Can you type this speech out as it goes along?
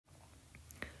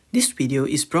This video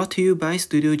is brought to you by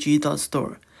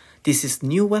StudioG.Store. This is a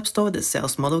new web store that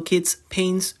sells model kits,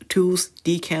 paints, tools,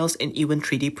 decals, and even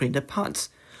 3D printed parts.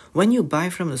 When you buy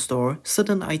from the store,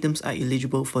 certain items are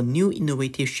eligible for new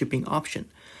innovative shipping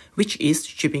option, which is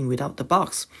shipping without the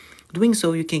box. Doing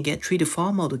so, you can get 3 to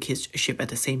 4 model kits shipped at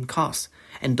the same cost.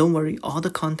 And don't worry, all the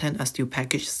content are still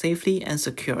packaged safely and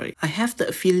securely. I have the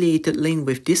affiliated link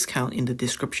with discount in the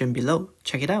description below.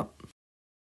 Check it out.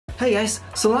 Hey guys,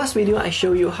 so last video I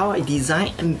showed you how I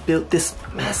designed and built this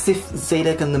massive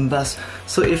Zeta Gundam bus.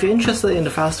 So if you're interested in the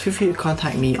files, feel free to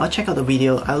contact me or check out the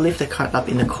video. I'll leave the card up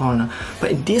in the corner.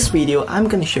 But in this video, I'm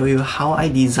going to show you how I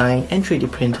designed and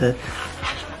 3D printed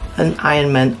an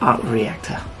Iron Man arc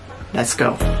reactor. Let's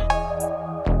go.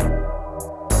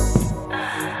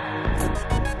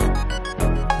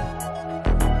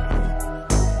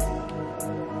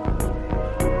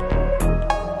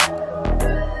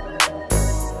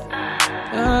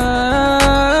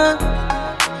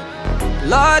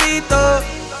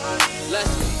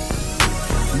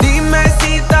 Dime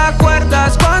si te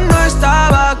acuerdas cuando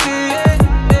estaba aquí.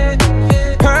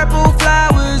 Purple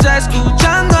flowers,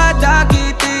 escuchando a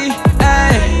Takiti.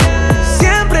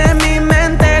 Siempre en mi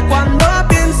mente cuando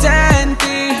piense en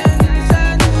ti.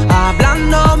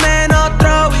 Hablándome en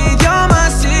otro idioma,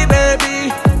 sí,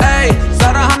 baby.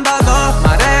 사랑한다고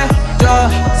말해줘,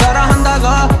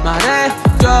 사랑한다고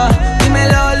말해줘.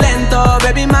 Dímelo lento,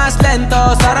 baby, más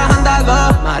lento.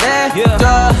 사랑한다고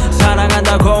말해줘.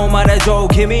 사랑한다고 말해줘.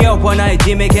 Give me up when I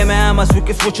give me 아마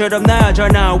수기수처럼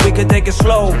나잖아. We can take it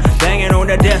slow. Banging on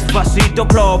the despacito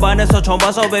club 안에서 처음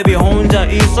봐서 baby 혼자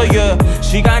있어 yeah.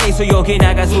 시간 있어 여기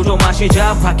나가 술 좀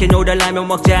마시자. 밖에 놀다 라면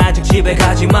먹자 아직 집에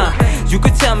가지마. You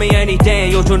could tell me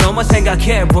anything 요즘 너만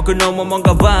생각해. broken 너무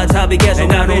뭔가 봐 답이 계속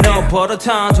나오네.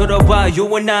 버릇한 들어봐. You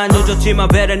and I 늦었지만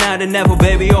better now than never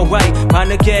baby alright.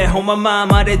 밤늦게 on my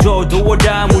mind 말해줘. do or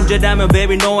die 문제라면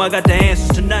baby know I got the answers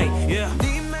tonight yeah.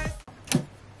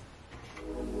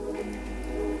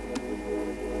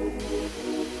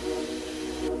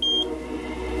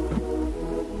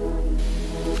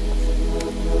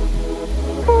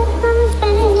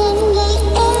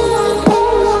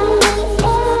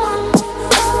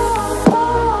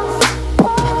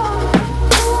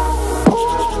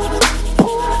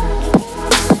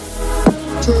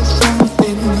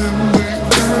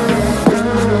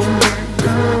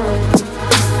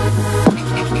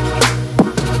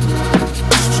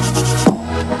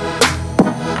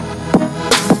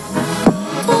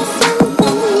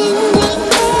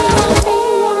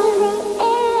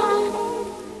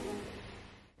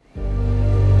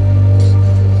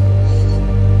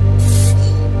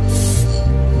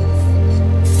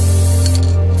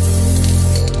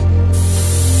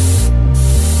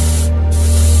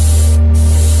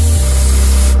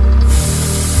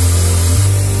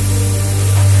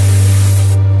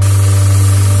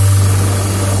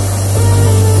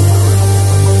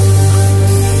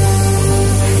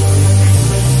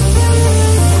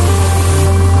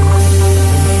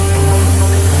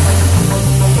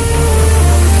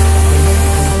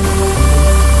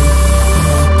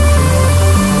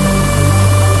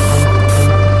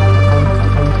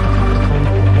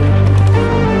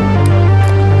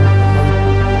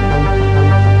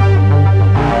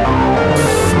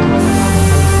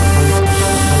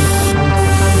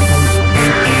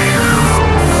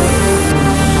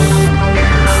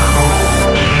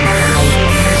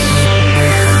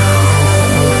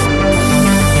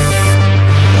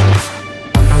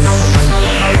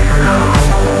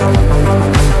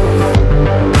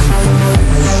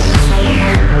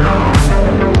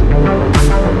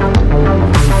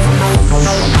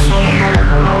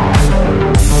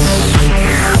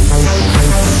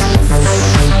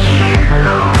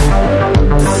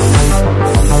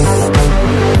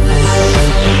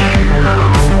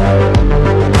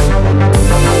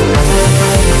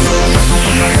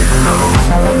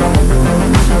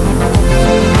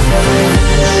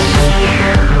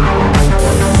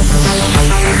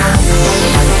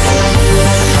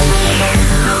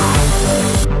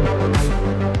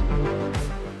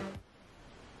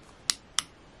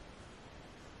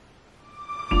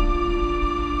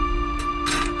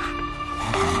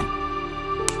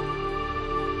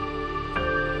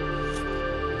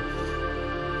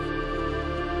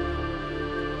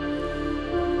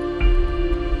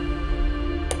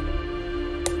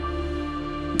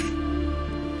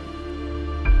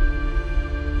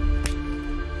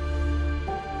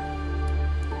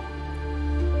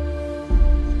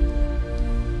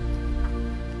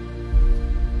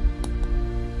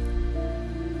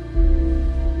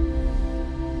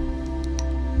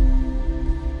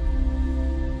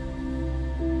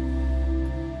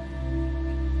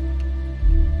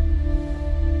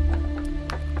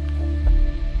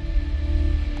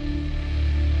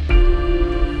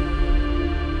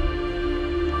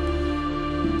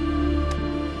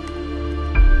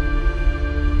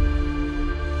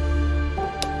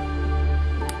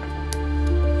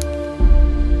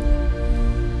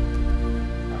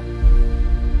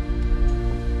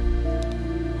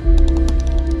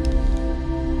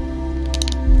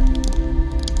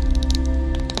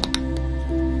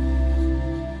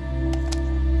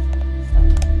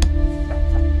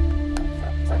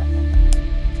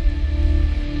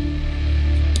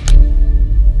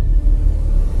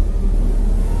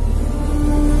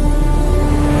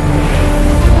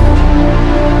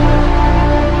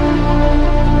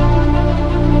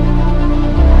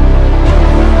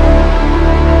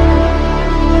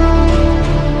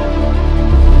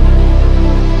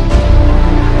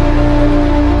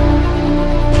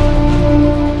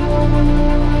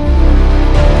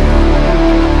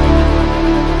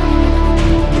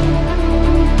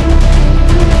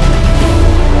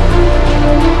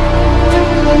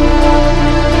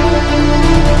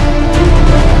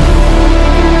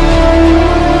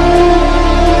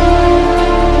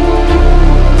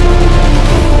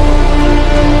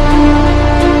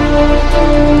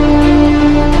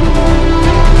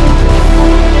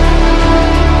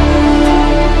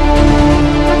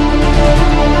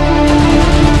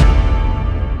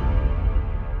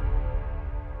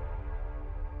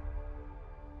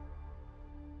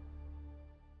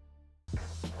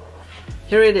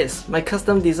 Here it is, my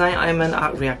custom design Iron Man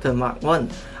Arc Reactor Mark 1.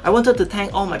 I wanted to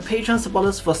thank all my Patreon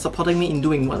supporters for supporting me in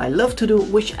doing what I love to do,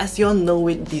 which, as you all know,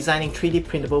 it designing 3D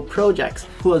printable projects.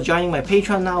 Who are joining my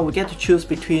Patreon now will get to choose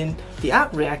between the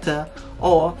Arc Reactor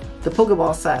or the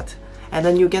Pokeball set. And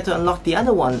then you get to unlock the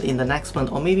other one in the next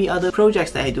month, or maybe other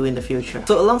projects that I do in the future.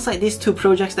 So alongside these two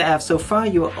projects that I have so far,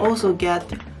 you will also get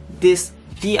this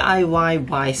DIY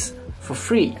Vise for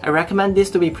free. I recommend this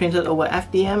to be printed over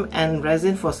FDM and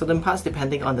resin for certain parts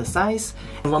depending on the size.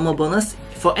 And one more bonus,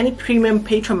 for any premium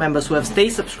Patreon members who have stayed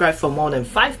subscribed for more than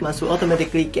 5 months will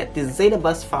automatically get the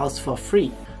ZetaBus files for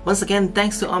free. Once again,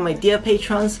 thanks to all my dear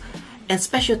patrons, and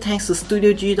special thanks to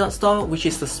StudioG.Store, which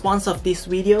is the sponsor of this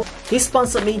video. He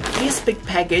sponsored me this big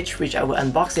package, which I will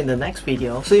unbox in the next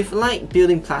video. So if you like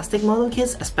building plastic model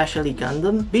kits, especially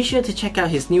Gundam, be sure to check out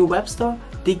his new web store.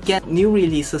 They get new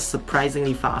releases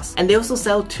surprisingly fast. And they also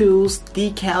sell tools,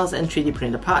 decals, and 3D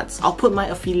printer parts. I'll put my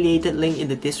affiliated link in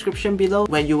the description below,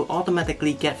 where you will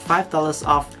automatically get $5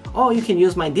 off, or you can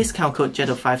use my discount code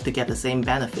Jetto5 to get the same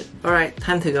benefit. Alright,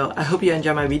 time to go. I hope you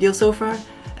enjoyed my video so far.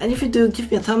 And if you do,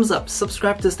 give me a thumbs up,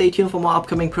 subscribe to stay tuned for more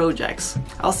upcoming projects.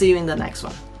 I'll see you in the next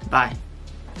one. Bye.